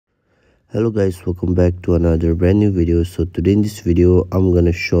Hello guys, welcome back to another brand new video. So today in this video I'm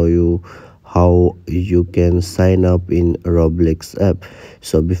gonna show you how you can sign up in Roblox app.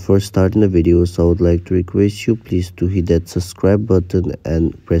 So before starting the video, so I would like to request you please to hit that subscribe button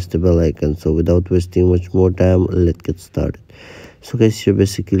and press the bell icon. So without wasting much more time, let's get started. So guys, here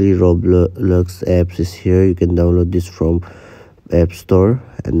basically Roblox apps is here. You can download this from App Store,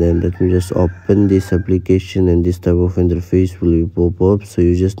 and then let me just open this application, and this type of interface will pop up. So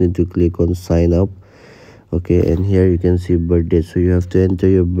you just need to click on sign up. Okay, and here you can see birthday, so you have to enter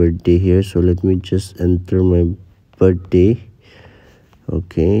your birthday here. So let me just enter my birthday.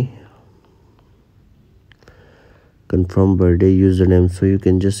 Okay, confirm birthday username, so you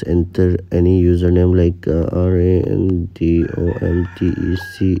can just enter any username like randomtech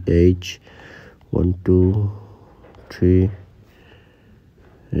 123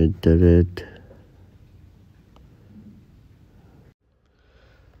 at.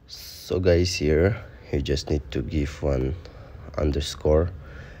 So guys, here you just need to give one underscore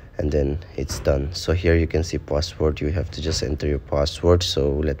and then it's done. So here you can see password. You have to just enter your password. So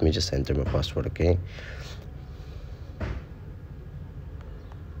let me just enter my password. Okay,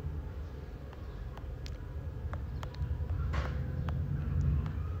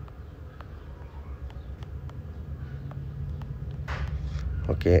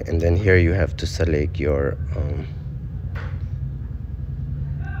 okay, and then here you have to select your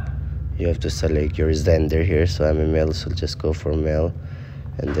gender here. So I'm a male, so just go for male,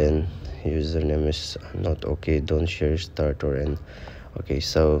 and then username is not okay, don't share, start or end. Okay,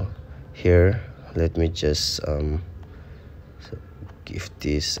 so here let me just give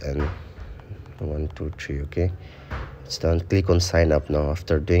this and 123. Okay, it's done. Click on sign up now.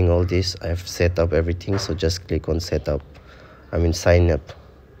 After doing all this, I've set up everything, so just click on sign up,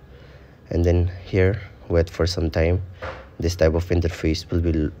 and then here wait for some time. This type of interface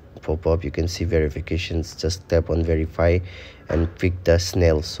will pop up. You can see verifications. Just tap on verify and pick the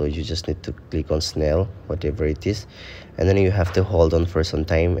snail. So you just need to click on snail, whatever it is, and then you have to hold on for some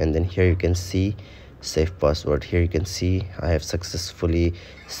time. And then here you can see save password. Here you can see I have successfully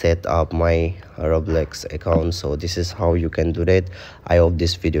set up my Roblox account. So this is how you can do that. I hope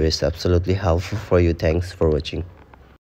this video is absolutely helpful for you. Thanks for watching.